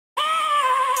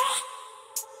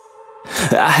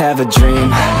I have a dream,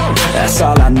 that's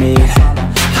all I need.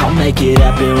 I'll make it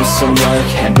happen with some work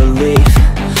and belief.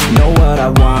 Know what I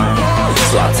want,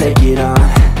 so I'll take it on.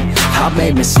 I've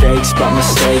made mistakes, but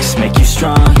mistakes make you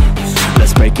strong.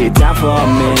 Let's break it down for a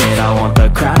minute. I want the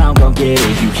crown, I'm gon' get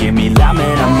it. You hear me loud,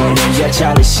 man, I'm winning. Yeah,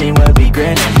 Charlie Sheen will be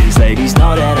grinning. These ladies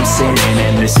know that I'm sinning,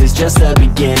 and this is just the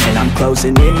beginning. I'm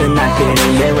closing in the night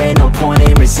inning. There ain't no point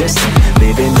in resisting.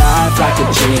 Living life like a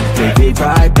dream, live it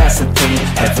right, that's the thing.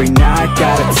 Every night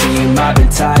got a team, I've been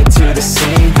tied to the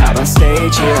scene. Out on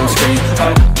stage, here I'm screaming,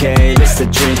 okay, it's the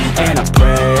dream. And I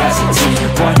pray as a team,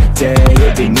 one day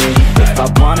it'll be me. If I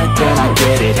want it, then I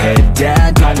get it. Head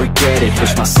down, don't regret it.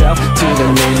 Push myself to the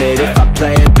limit. If I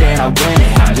play it, then I win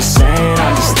it. I'm just saying,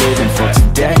 I'm just living for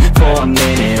today, for a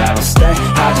minute. I don't stay,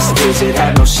 I just visit,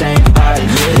 have no shame, I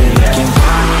admit it. Looking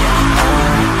at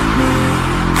me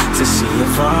to see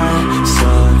if I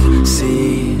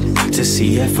succeed, to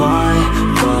see if I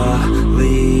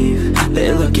believe.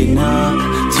 They're looking up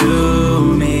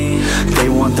to me. They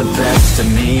want the best of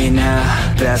me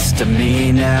now, best of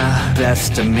me now,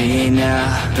 best of me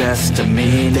now, best of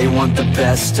me. They want the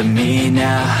best of me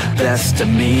now, best of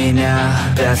me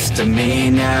now, best of me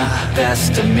now,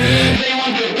 best of me. They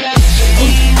want the best of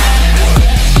me now.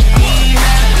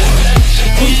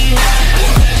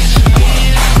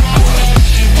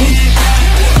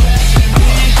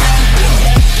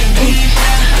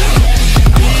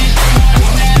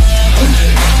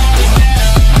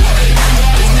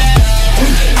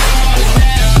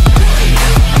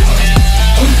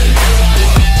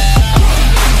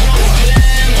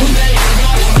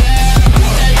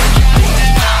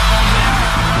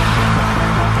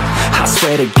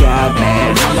 Swear to God,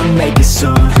 man, I'ma make it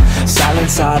soon.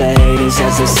 Silence all the haters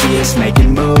as they see us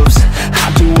making moves.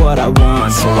 I do what I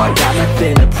want, so I got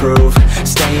nothing to prove.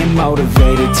 Staying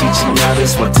motivated, teaching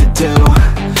others what to do.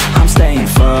 I'm staying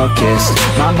focused,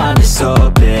 my mind is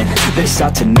open. They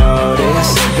start to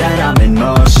notice that I'm in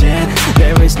motion.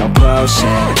 There is no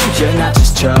potion, you're not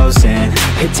just chosen.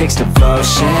 It takes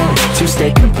devotion to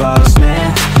stay composed,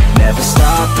 man. Never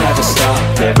stop,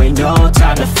 there ain't no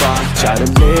time to fall. Try to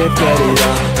live, get it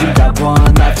all, you got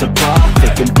one life to ball.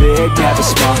 Thinking big, never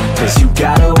small, cause you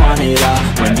gotta want it all.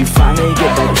 When you finally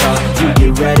get that call, you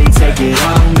get ready, take it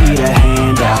on. Need a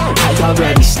handout, I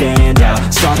already stand out.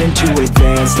 Starting to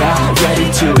advance now, ready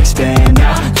to expand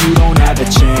now. You don't have a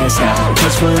chance now,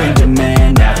 cause we're in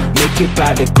demand now. Make it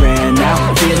by the grand now,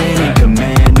 feeling in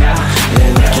command now.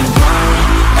 They're looking right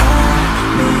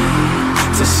at me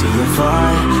to see if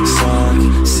I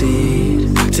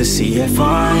succeed, to see if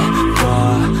I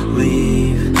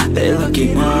believe. They're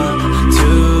looking up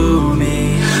to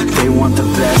me. They want the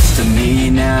best of me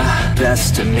now,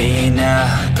 best of me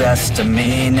now, best of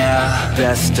me now,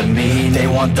 best of me. They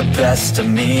want the best of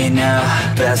me now,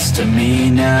 best of me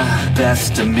now,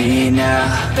 best of me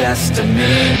now, best of me.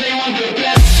 They want the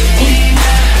best of me.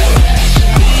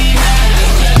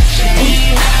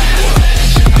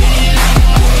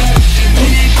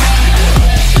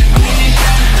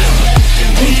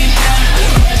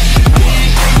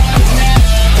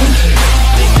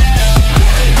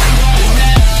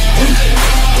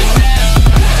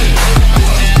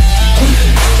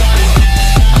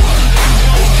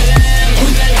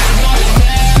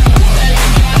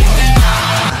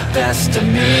 Best of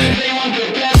me. They want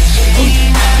the best of me.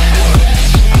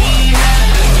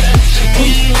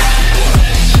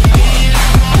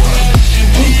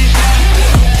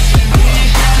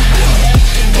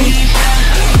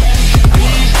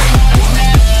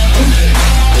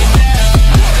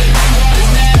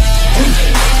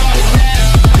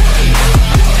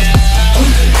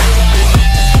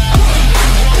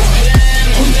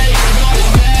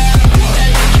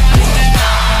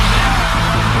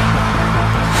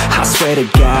 Swear to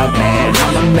God, man,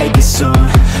 I'ma make it soon.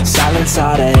 Silence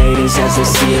all the haters as they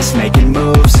see us making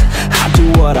moves. I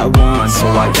do what I want, so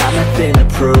I got nothing to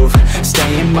prove.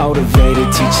 Staying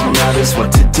motivated, teaching others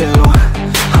what to do.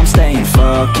 I'm staying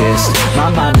focused,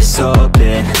 my mind is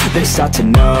open. They start to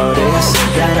notice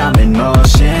that I'm in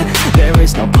motion. There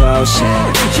is no potion,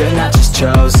 you're not just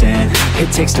chosen.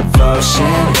 It takes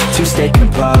devotion to stay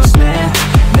composed, man.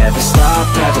 Never stop,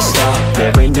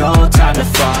 there ain't no time to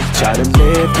fall. Try to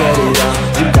live, get it all,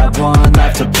 you got one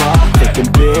life to ball.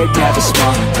 Thinking big, never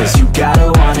small, cause you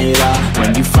gotta want it all.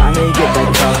 When you finally get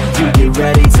that call, you get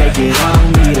ready, take it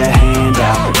on. Need a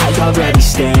handout, I already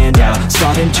stand out.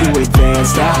 Starting to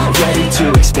advance now, ready to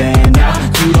expand now.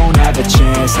 You don't have a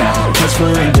chance now, cause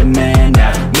we're in demand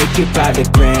now. Make it by the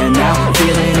grand now,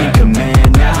 feeling in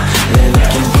command now. They're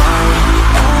looking right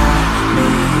at me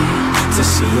to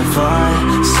see if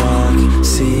I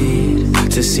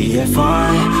succeed, to see if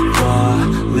I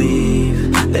believe.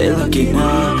 they're looking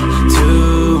up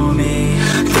to me.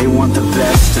 They want the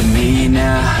best of me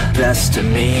now, best of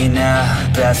me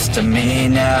now, best of me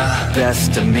now,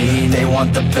 best of me. They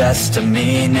want the best of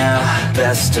me now,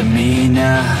 best of me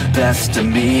now, best of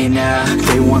me now.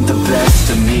 They want the best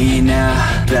of me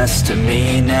now, best of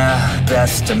me now,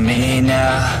 best of me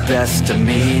now, best of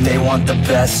me. They want the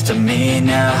best of me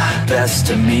now, best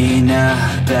of me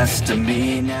now, best of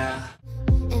me now.